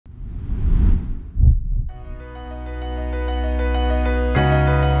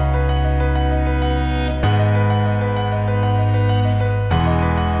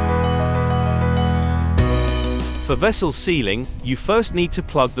vessel sealing, you first need to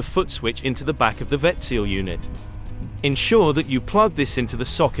plug the foot switch into the back of the VetSEAL unit. Ensure that you plug this into the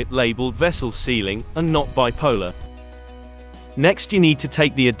socket labeled vessel sealing, and not bipolar. Next you need to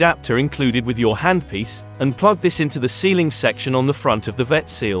take the adapter included with your handpiece, and plug this into the sealing section on the front of the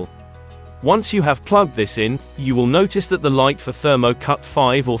VetSEAL. Once you have plugged this in, you will notice that the light for Thermo-Cut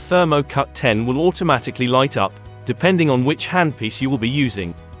 5 or Thermo-Cut 10 will automatically light up, depending on which handpiece you will be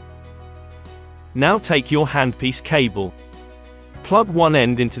using. Now take your handpiece cable. Plug one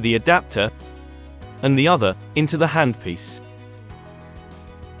end into the adapter, and the other into the handpiece.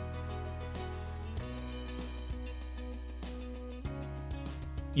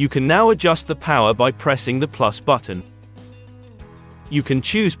 You can now adjust the power by pressing the plus button. You can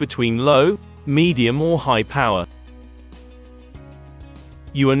choose between low, medium or high power.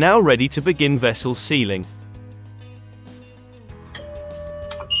 You are now ready to begin vessel sealing.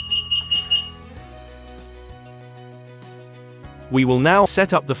 We will now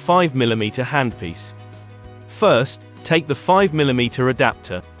set up the 5mm handpiece. First, take the 5mm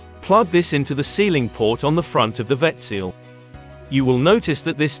adapter. Plug this into the sealing port on the front of the VetSEAL. You will notice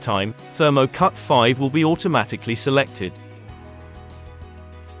that this time, Thermo-Cut 5 will be automatically selected.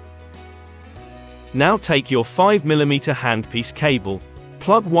 Now take your 5mm handpiece cable.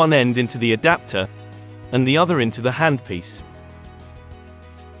 Plug one end into the adapter, and the other into the handpiece.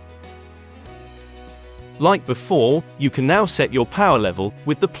 Like before, you can now set your power level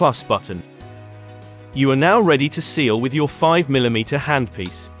with the plus button. You are now ready to seal with your 5mm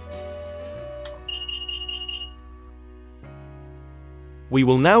handpiece. We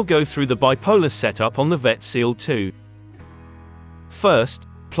will now go through the bipolar setup on the VetSEAL II. First,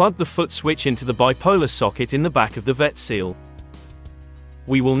 plug the foot switch into the bipolar socket in the back of the VetSEAL.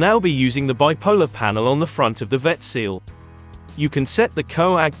 We will now be using the bipolar panel on the front of the VetSEAL. You can set the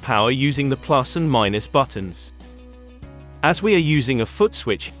coag power using the plus and minus buttons. As we are using a foot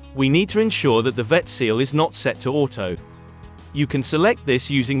switch, we need to ensure that the VetSEAL is not set to auto. You can select this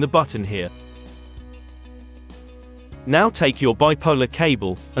using the button here. Now take your bipolar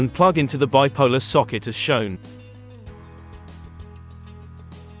cable, and plug into the bipolar socket as shown.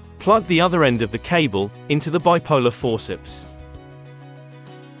 Plug the other end of the cable into the bipolar forceps.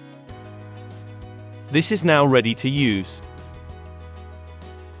 This is now ready to use.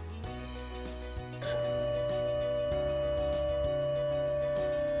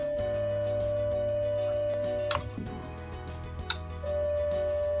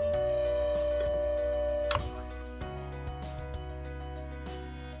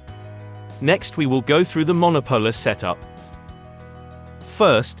 Next we will go through the monopolar setup.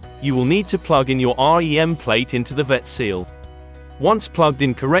 First, you will need to plug in your REM plate into the VetSEAL. Once plugged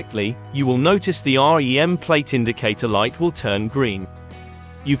in correctly, you will notice the REM plate indicator light will turn green.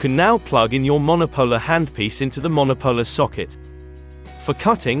 You can now plug in your monopolar handpiece into the monopolar socket. For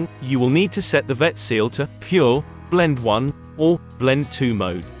cutting, you will need to set the VetSEAL to Pure, Blend 1, or Blend 2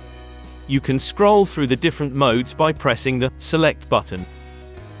 mode. You can scroll through the different modes by pressing the Select button.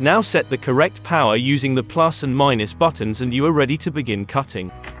 Now set the correct power using the plus and minus buttons and you are ready to begin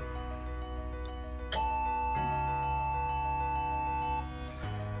cutting.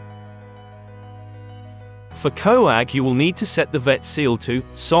 For coag you will need to set the VetSEAL to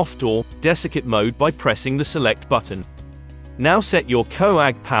Soft or Desiccate mode by pressing the Select button. Now set your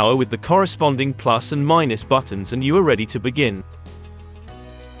coag power with the corresponding plus and minus buttons and you are ready to begin.